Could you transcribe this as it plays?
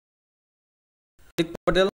Hardik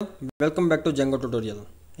Patel. Welcome back to Django tutorial.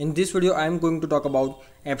 In this video I am going to talk about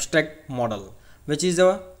abstract model, which is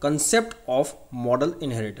a concept of model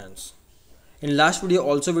inheritance. In last video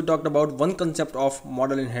also we talked about one concept of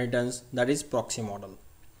model inheritance, that is proxy model.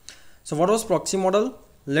 So what was proxy model?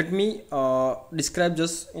 Let me describe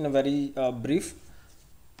just in a very brief.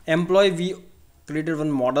 Employee, we created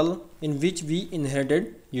one model in which we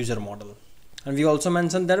inherited user model, and we also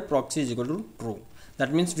mentioned that proxy is equal to true.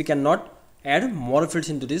 That means we cannot add more fields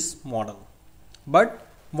into this model, but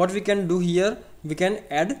what we can do here, we can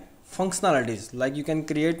add functionalities, like you can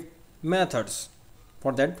create methods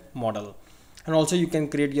for that model, and also you can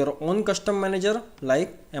create your own custom manager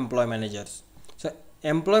like employee managers. So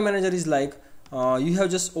employee manager is like you have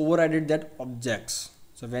just overridden that objects.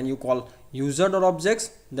 So when you call user.objects,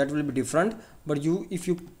 that will be different, but if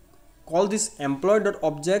you call this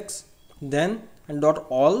employee.objects then and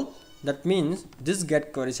 .all, that means this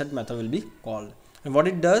get query set method will be called, and what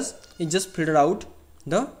it does, it just filter out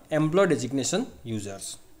the employee designation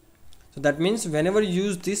users. So that means whenever you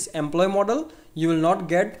use this employee model, you will not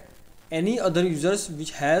get any other users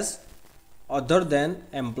which has other than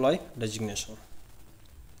employee designation.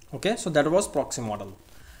 Okay, so that was proxy model.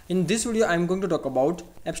 In this video I am going to talk about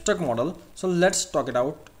abstract model. So let's talk it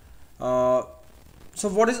out. So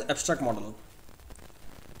what is abstract model?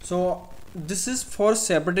 So this is for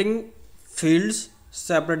separating fields,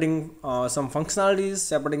 separating some functionalities,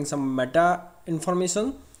 separating some meta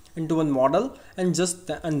information into one model, and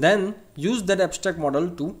then use that abstract model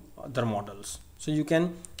to other models. So you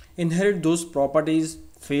can inherit those properties,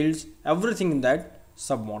 fields, everything in that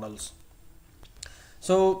submodels.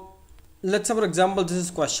 So let's say for example, this is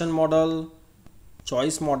question model,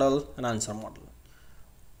 choice model, and answer model.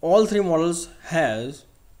 All three models has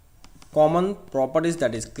common properties,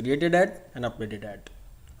 that is created at and updated at,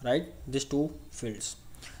 right? These two fields.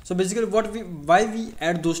 So basically why we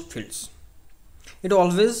add those fields? It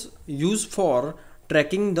always used for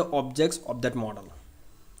tracking the objects of that model.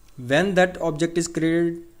 When that object is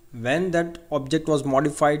created, when that object was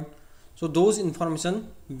modified. So those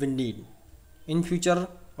information we need in future,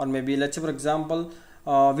 or maybe let's say for example,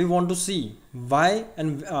 we want to see why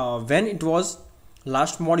and when it was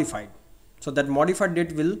last modified. So that modified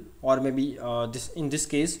date will, or maybe in this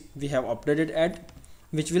case we have updated at,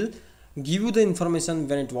 which will give you the information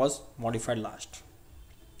when it was modified last.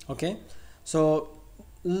 Okay, so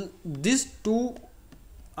these two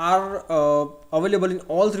are available in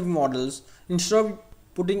all three models. Instead of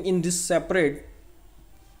putting in this separate,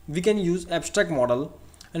 we can use abstract model,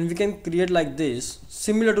 and we can create like this.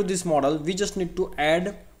 Similar to this model, we just need to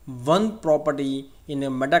add one property in a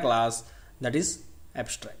meta class, that is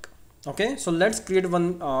abstract. Okay, so let's create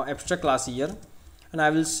one abstract class here, and I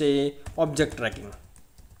will say object tracking.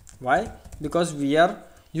 Why? Because we are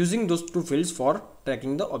using those two fields for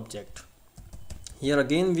tracking the object. Here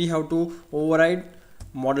again we have to override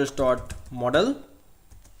models.model.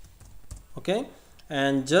 Okay,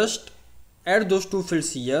 and just add those two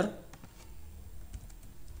fields here.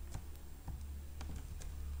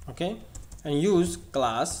 Okay, and use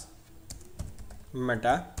class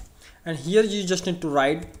meta, and here you just need to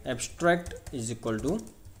write abstract is equal to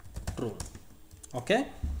true. Okay,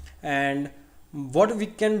 and what we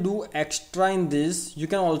can do extra in this, you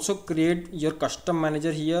can also create your custom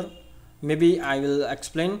manager here. Maybe I will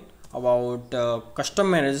explain about custom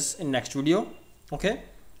managers in next video. Okay,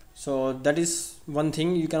 so that is one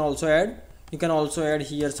thing you can also add. You can also add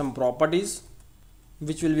here some properties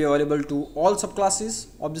which will be available to all subclasses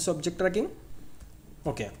of this object tracking.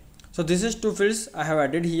 Okay, so this is two fields I have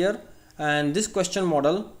added here, and this question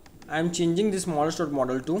model, I am changing this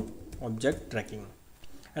models.model to object tracking,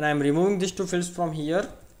 and I am removing these two fields from here.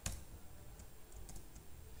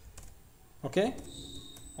 Okay,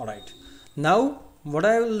 all right. Now what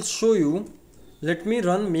I will show you, let me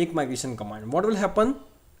run make migration command. What will happen?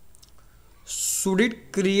 Should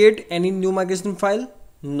it create any new migration file?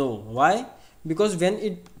 No. Why? Because when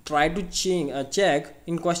it try to check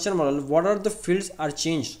in question model what are the fields are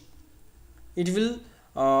changed, it will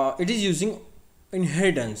it is using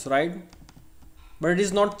inheritance, right? But it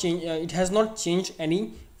is not change, it has not changed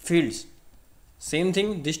any fields. Same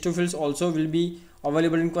thing, these two fields also will be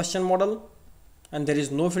available in question model, and there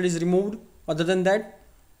is no field is removed other than that,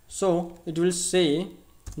 so it will say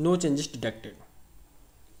no changes detected,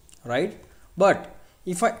 right? But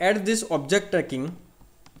if I add this object tracking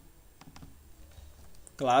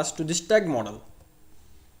class to this tag model,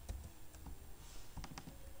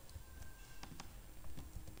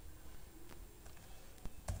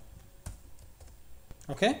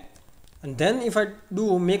 okay, and then if I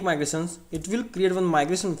do make migrations, it will create one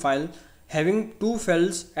migration file having two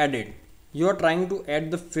fields added. you are trying to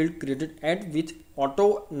add the field created add with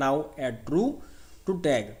auto now add true to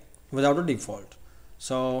tag without a default.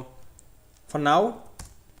 So for now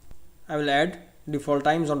I will add default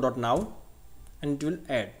times on dot now and it will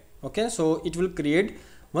add. Okay, so it will create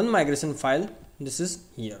one migration file. This is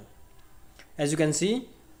here. As you can see,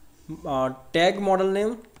 tag model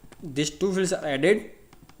name, these two fields are added,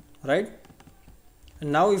 right?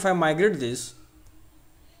 And now if I migrate this,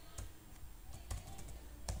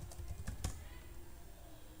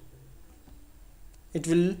 it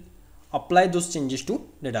will apply those changes to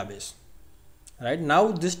database. Right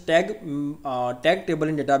now this tag table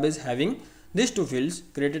in database having these two fields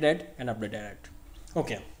created at and updated at.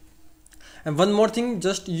 Okay, and one more thing,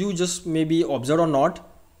 you just maybe observe or not,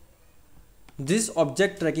 this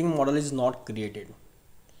object tracking model is not created.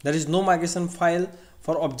 There is no migration file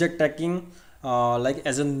for object tracking like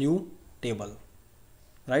as a new table,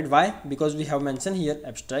 right? Why? Because we have mentioned here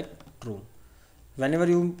abstract true. Whenever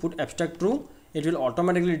you put abstract true, it will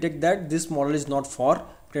automatically detect that this model is not for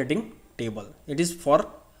creating table, it is for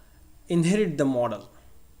inherit the model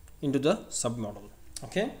into the submodel.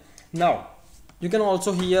 Okay, now you can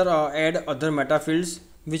also here add other meta fields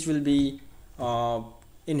which will be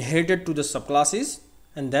inherited to the subclasses,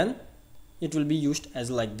 and then it will be used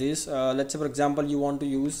as like this. Let's say for example you want to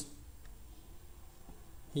use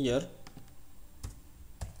here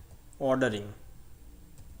ordering.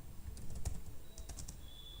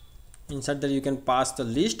 Inside that you can pass the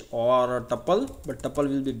list or a tuple, but tuple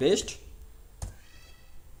will be best,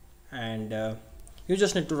 and you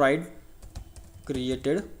just need to write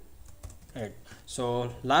created add.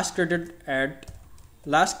 So last created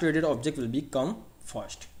object will be come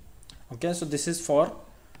first. Okay, so this is for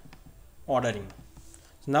ordering.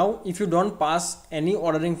 Now if you don't pass any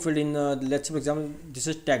ordering field in let's say for example this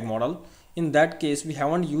is tag model, in that case we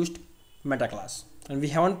haven't used meta class and we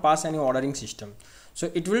haven't passed any ordering system, so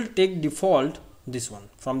it will take default this one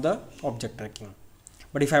from the object tracking.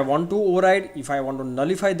 But if I want to override, if I want to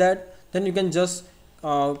nullify that, then you can just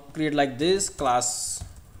create like this class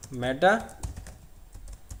meta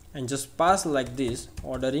and just pass like this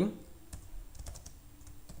ordering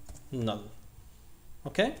null.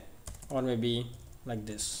 Okay, or maybe like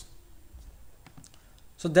this.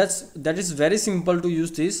 So that is very simple to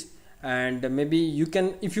use this. And maybe you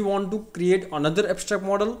can, if you want to create another abstract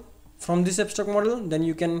model from this abstract model, then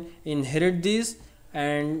you can inherit this,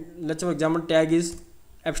 and let's say for example tag is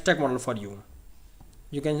abstract model for you,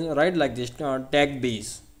 you can write like this tag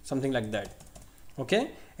base, something like that. Okay,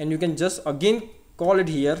 and you can just again call it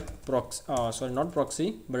here sorry, not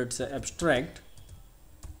proxy, but it's abstract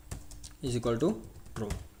is equal to true.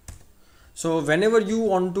 So whenever you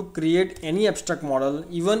want to create any abstract model,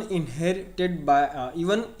 even inheriting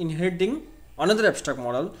another abstract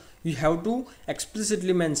model, you have to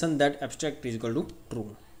explicitly mention that abstract is equal to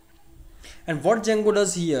true. And what Django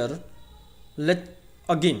does here,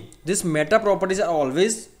 again this meta properties are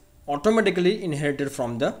always automatically inherited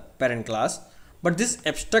from the parent class, but this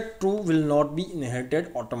abstract true will not be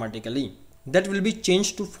inherited automatically. That will be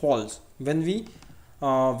changed to false when we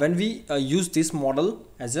use this model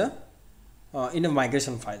as a in a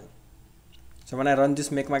migration file. So when I run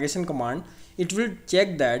this make migration command, it will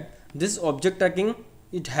check that this object tracking,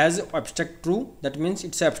 it has abstract true, that means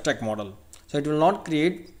it's an abstract model, so it will not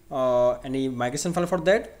create any migration file for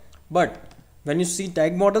that. But when you see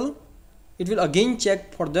tag model, it will again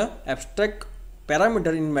check for the abstract parameter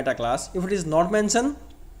in meta class. If it is not mentioned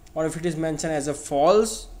or if it is mentioned as a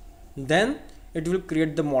false, then it will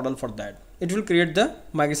create the model for that, it will create the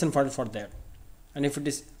migration file for that. And if it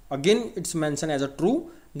is again it's mentioned as a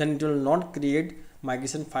true, then it will not create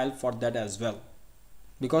migration file for that as well,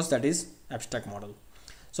 because that is abstract model.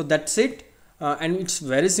 So that's it, and it's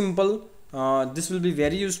very simple. This will be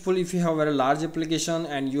very useful if you have a very large application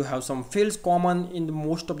and you have some fields common in the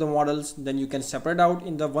most of the models, then you can separate out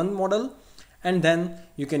in the one model and then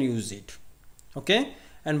you can use it. Okay,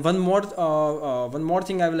 and one more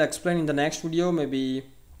thing I will explain in the next video, maybe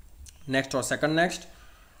next or second next,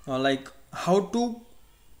 like how to,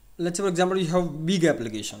 let's say for example you have big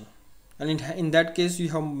application and in that case you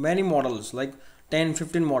have many models like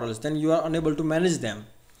 10-15 models, then you are unable to manage them,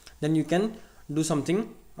 then you can do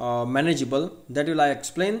something manageable. That will I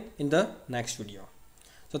explain in the next video.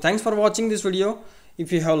 So thanks for watching this video.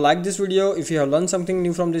 If you have liked this video, if you have learned something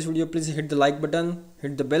new from this video, please hit the like button,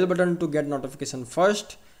 hit the bell button to get notification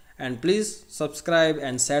first, and please subscribe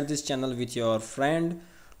and share this channel with your friend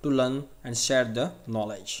to learn and share the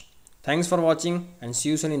knowledge. Thanks for watching and see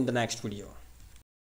you soon in the next video.